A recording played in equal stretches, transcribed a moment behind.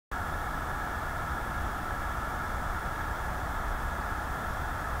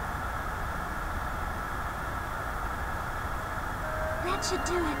That should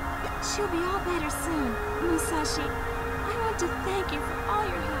do it. She'll be all better soon. Musashi, I want to thank you for all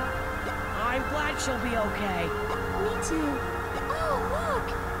your help. I'm glad she'll be okay. Me too. Oh, look!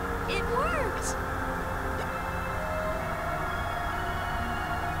 It worked!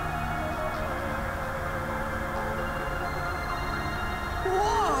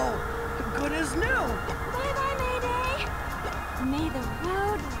 Whoa! Good as new! Bye-bye, Mayday! May the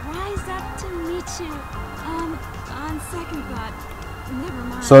road rise up to meet you. On second thought, never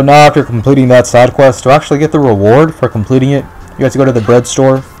mind. So now after completing that side quest, to actually get the reward for completing it, you have to go to the bread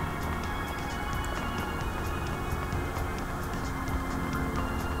store.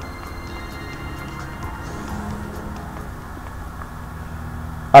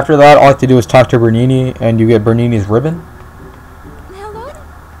 After that, all I have to do is talk to Bernini, and you get Bernini's ribbon. Hello?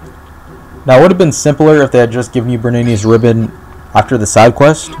 Now, it would have been simpler if they had just given you Bernini's ribbon after the side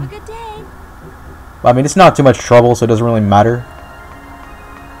quest. Have a good day. I mean, it's not too much trouble, so it doesn't really matter.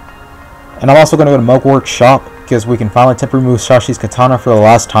 And I'm also going to go to Milkworks shop, because we can finally temper Musashi's katana for the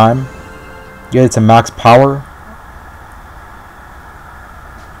last time. Get it to max power.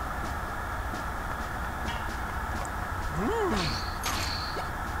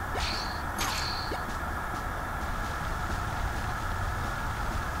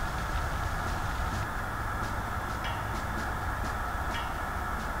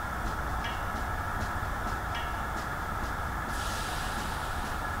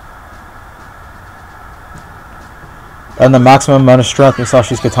 And the maximum amount of strength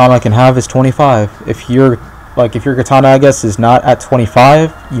Musashi's katana can have is 25. If your katana, I guess, is not at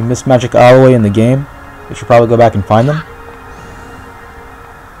 25, you miss magic alloy in the game. You should probably go back and find them.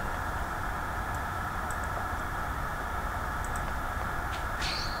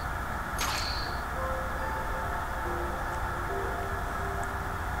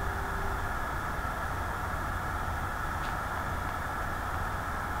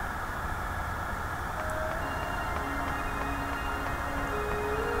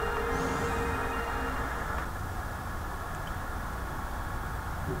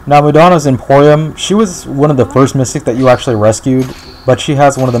 Now, Madonna's Emporium, she was one of the first mystics that you actually rescued, but she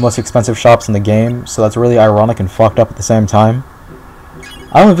has one of the most expensive shops in the game, so that's really ironic and fucked up at the same time.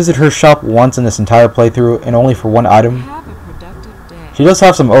 I only visited her shop once in this entire playthrough, and only for one item. Have a productive day. She does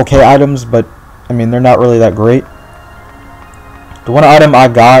have some okay items, but, I mean, they're not really that great. The one item I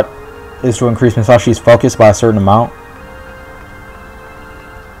got is to increase Musashi's focus by a certain amount.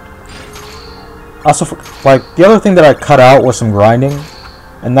 Also, the other thing that I cut out was some grinding.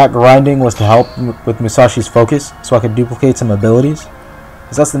 And that grinding was to help with Musashi's focus, so I could duplicate some abilities.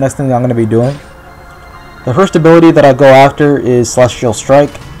 Because that's the next thing that I'm going to be doing. The first ability that I go after is Celestial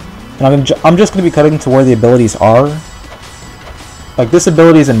Strike. And I'm just going to be cutting to where the abilities are. Like, this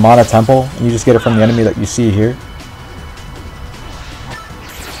ability is in Mana Temple, and you just get it from the enemy that you see here.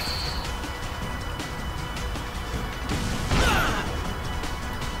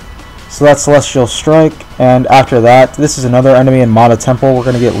 So that's Celestial Strike, and after that, this is another enemy in Mana Temple. We're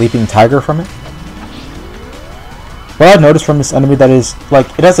going to get Leaping Tiger from it. What I've noticed from this enemy that is, like,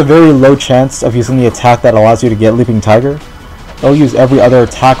 it has a very low chance of using the attack that allows you to get Leaping Tiger. It'll use every other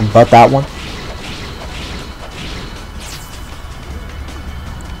attack but that one.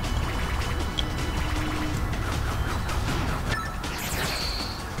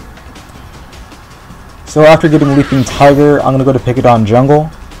 So after getting Leaping Tiger, I'm going to go to Picadon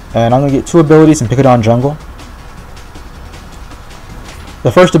Jungle. And I'm going to get two abilities in Picadon Jungle. The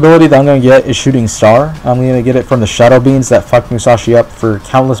first ability that I'm going to get is Shooting Star. I'm going to get it from the Shadow Beans that fucked Musashi up for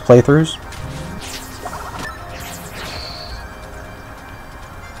countless playthroughs.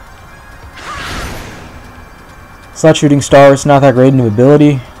 So that Shooting Star is not that great of an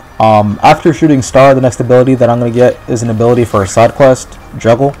ability. After Shooting Star, the next ability that I'm going to get is an ability for a side quest,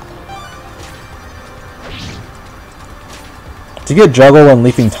 Juggle. To get Juggle and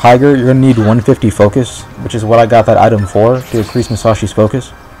Leaping Tiger, you're going to need 150 focus, which is what I got that item for, to increase Musashi's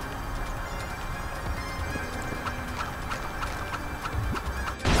focus.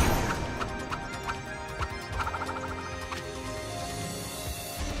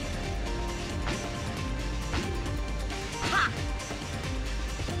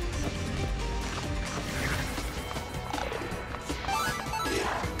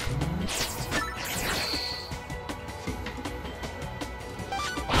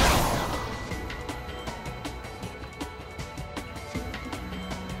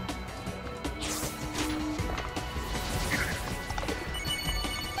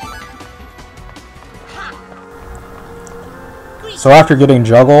 So after getting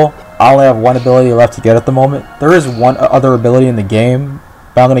Juggle, I only have one ability left to get at the moment. There is one other ability in the game,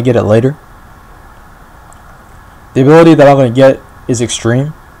 but I'm going to get it later. The ability that I'm going to get is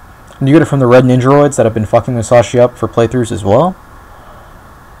extreme. And you get it from the red ninjaroids that have been fucking Musashi up for playthroughs as well.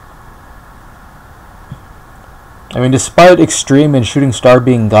 I mean, despite extreme and shooting star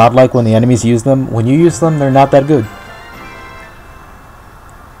being godlike when the enemies use them, when you use them, they're not that good.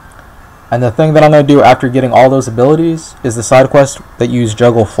 And the thing that I'm going to do after getting all those abilities is the side quest that you use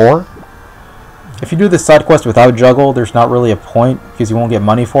juggle for. If you do this side quest without juggle, there's not really a point because you won't get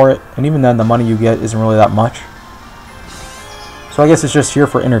money for it. And even then, the money you get isn't really that much. So I guess it's just here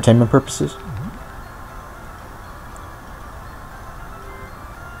for entertainment purposes.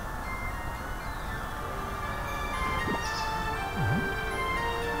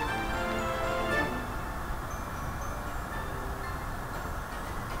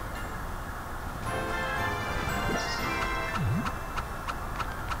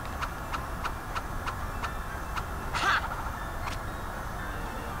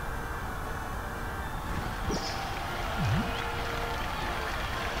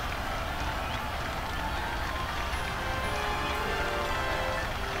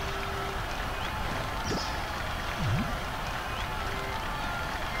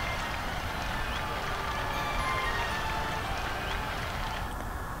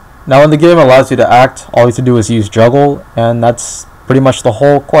 Now when the game allows you to act, all you have to do is use juggle, and that's pretty much the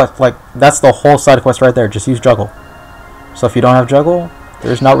whole quest. Like, that's the whole side quest right there, just use juggle. So if you don't have juggle,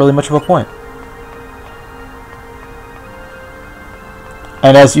 there's not really much of a point.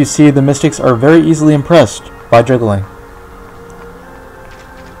 And as you see, the mystics are very easily impressed by juggling.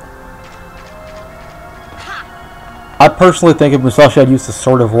 I personally think if Musashi had used the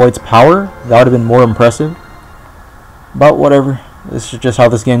Sword of Void's power, that would have been more impressive. But whatever. This is just how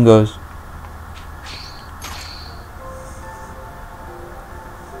this game goes.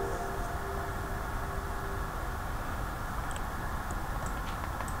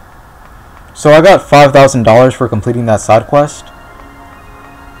 So I got $5,000 for completing that side quest.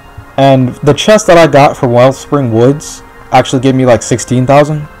 And the chest that I got from Wellspring Woods actually gave me like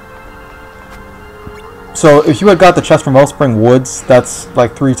 $16,000. So if you had got the chest from Wellspring Woods, that's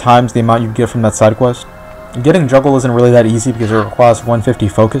like 3 times the amount you'd get from that side quest. Getting juggle isn't really that easy because it requires 150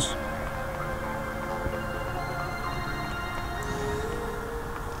 focus.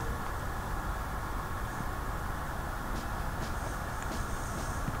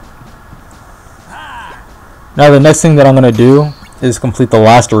 Now the next thing that I'm going to do is complete the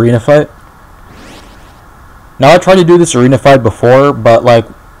last arena fight. Now I tried to do this arena fight before, but like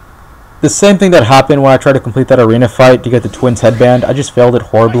the same thing that happened when I tried to complete that arena fight to get the twins headband, I just failed it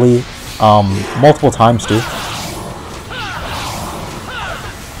horribly. Multiple times too.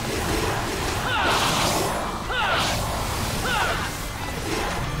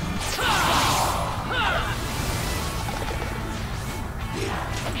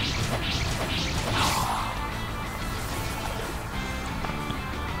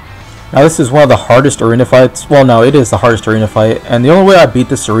 Now this is one of the hardest arena fights. Well, no, it is the hardest arena fight, and the only way I beat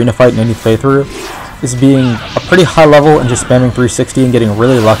this arena fight in any playthrough is being a pretty high level and just spamming 360 and getting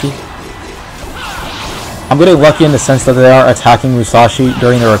really lucky. I'm getting lucky in the sense that they are attacking Musashi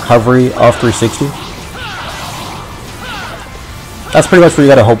during the recovery of 360. That's pretty much what you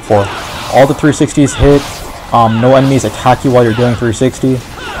gotta hope for. All the 360s hit, no enemies attack you while you're doing 360,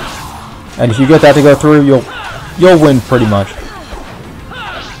 and if you get that to go through, you'll win pretty much.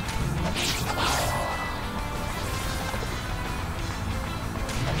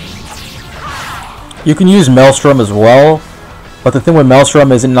 You can use Maelstrom as well, but the thing with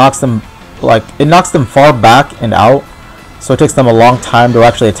Maelstrom is it knocks them far back and out, so it takes them a long time to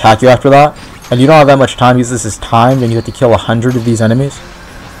actually attack you after that, and you don't have that much time because this is timed and you have to kill 100 of these enemies.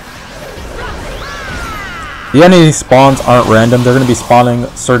 The enemy spawns aren't random, they're going to be spawning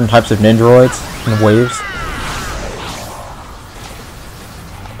certain types of ninjaroids in waves.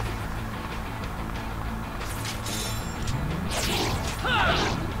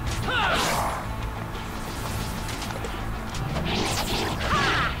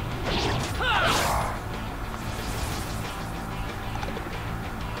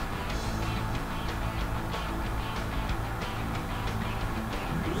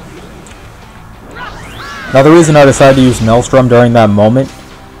 Now the reason I decided to use Maelstrom during that moment,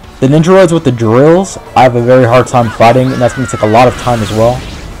 the ninjaroids with the drills, I have a very hard time fighting, and that's going to take a lot of time as well,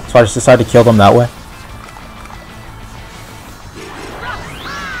 so I just decided to kill them that way.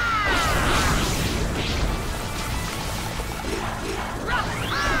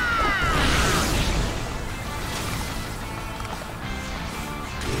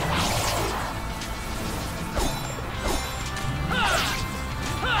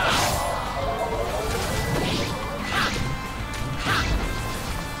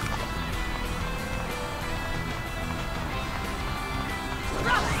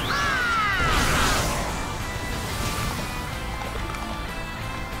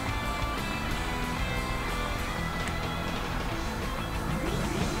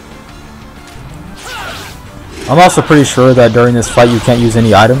 I'm also pretty sure that during this fight you can't use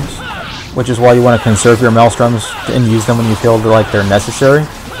any items, which is why you want to conserve your maelstroms and use them when you feel like they're necessary,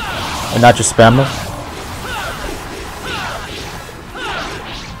 and not just spam them.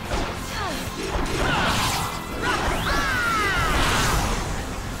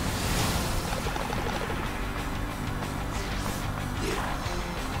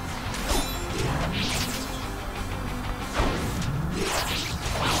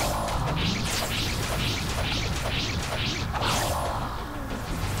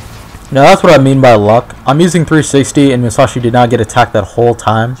 Now that's what I mean by luck. I'm using 360 and Musashi did not get attacked that whole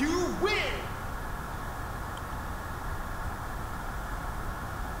time.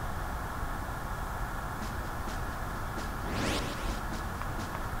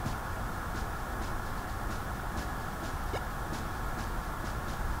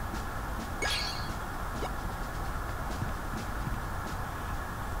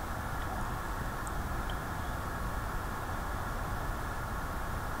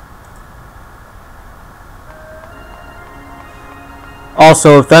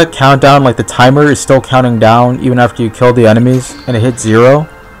 Also, if that countdown, like the timer, is still counting down even after you kill the enemies and it hits 0,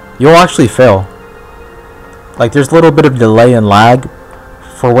 you'll actually fail. Like, there's a little bit of delay and lag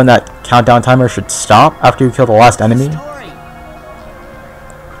for when that countdown timer should stop after you kill the last enemy.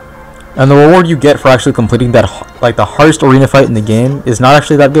 And the reward you get for actually completing that, like the hardest arena fight in the game, is not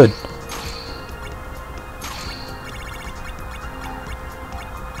actually that good.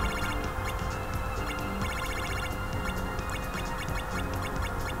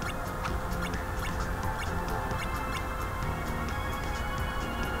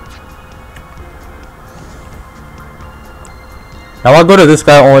 Now I'll go to this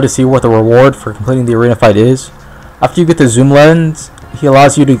guy only to see what the reward for completing the arena fight is. After you get the zoom lens, he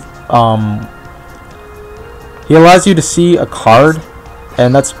allows you to see a card,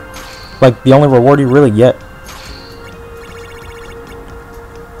 and that's like the only reward you really get.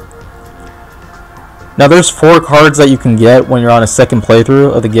 Now there's 4 cards that you can get when you're on a second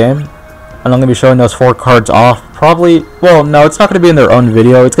playthrough of the game, and I'm going to be showing those 4 cards off. Probably, well, no, it's not going to be in their own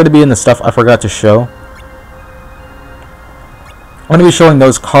video. It's going to be in the stuff I forgot to show. I'm going to be showing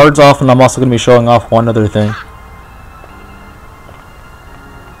those cards off, and I'm also going to be showing off one other thing.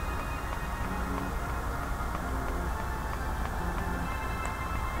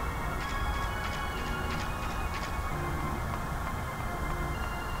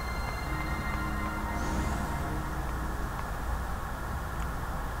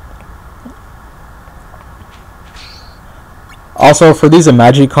 Also, for these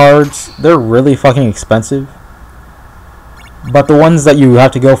Imagi cards, they're really fucking expensive. But the ones that you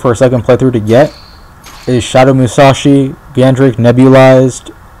have to go for a second playthrough to get is Shadow Musashi, Gandrake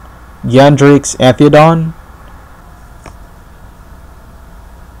Nebulized, Gandrake's Antheodon,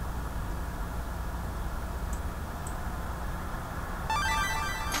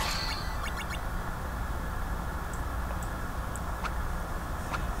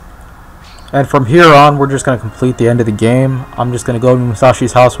 and from here on we're just going to complete the end of the game. I'm just going to go to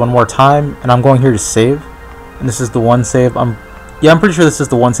Musashi's house one more time, and I'm going here to save. And this is the one save. I'm pretty sure this is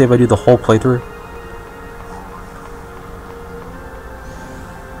the one save I do the whole playthrough.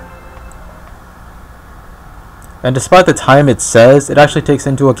 And despite the time it says, it actually takes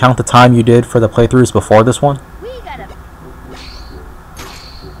into account the time you did for the playthroughs before this one.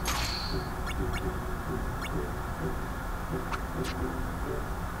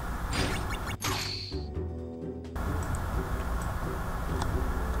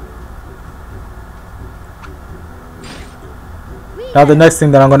 Now the next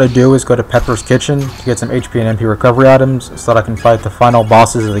thing that I'm going to do is go to Pepper's Kitchen to get some HP and MP recovery items so that I can fight the final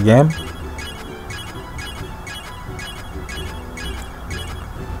bosses of the game.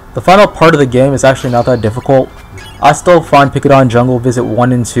 The final part of the game is actually not that difficult. I still find Picadon Jungle Visit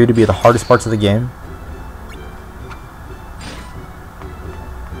 1 and 2 to be the hardest parts of the game.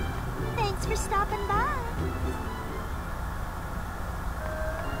 Thanks for stopping by.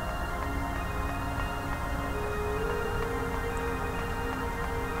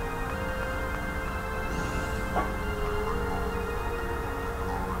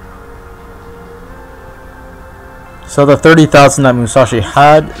 So the 30,000 that Musashi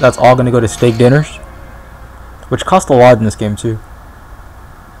had, that's all going to go to steak dinners, which cost a lot in this game too.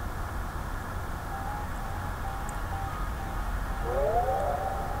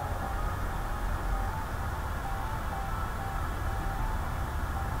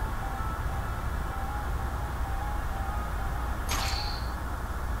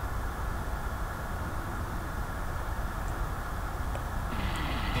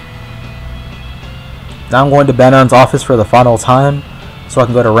 Now I'm going to Banon's office for the final time, so I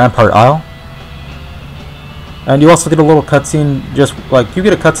can go to Rampart Isle. And you also get a little cutscene, just like you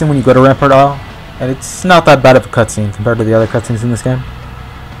get a cutscene when you go to Rampart Isle, and it's not that bad of a cutscene compared to the other cutscenes in this game.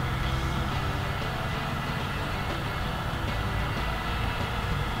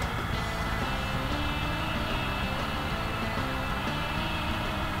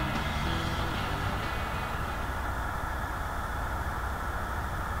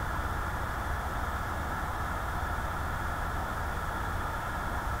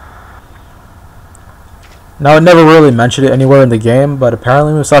 Now, I never really mentioned it anywhere in the game, but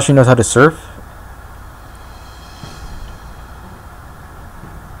apparently Musashi knows how to surf.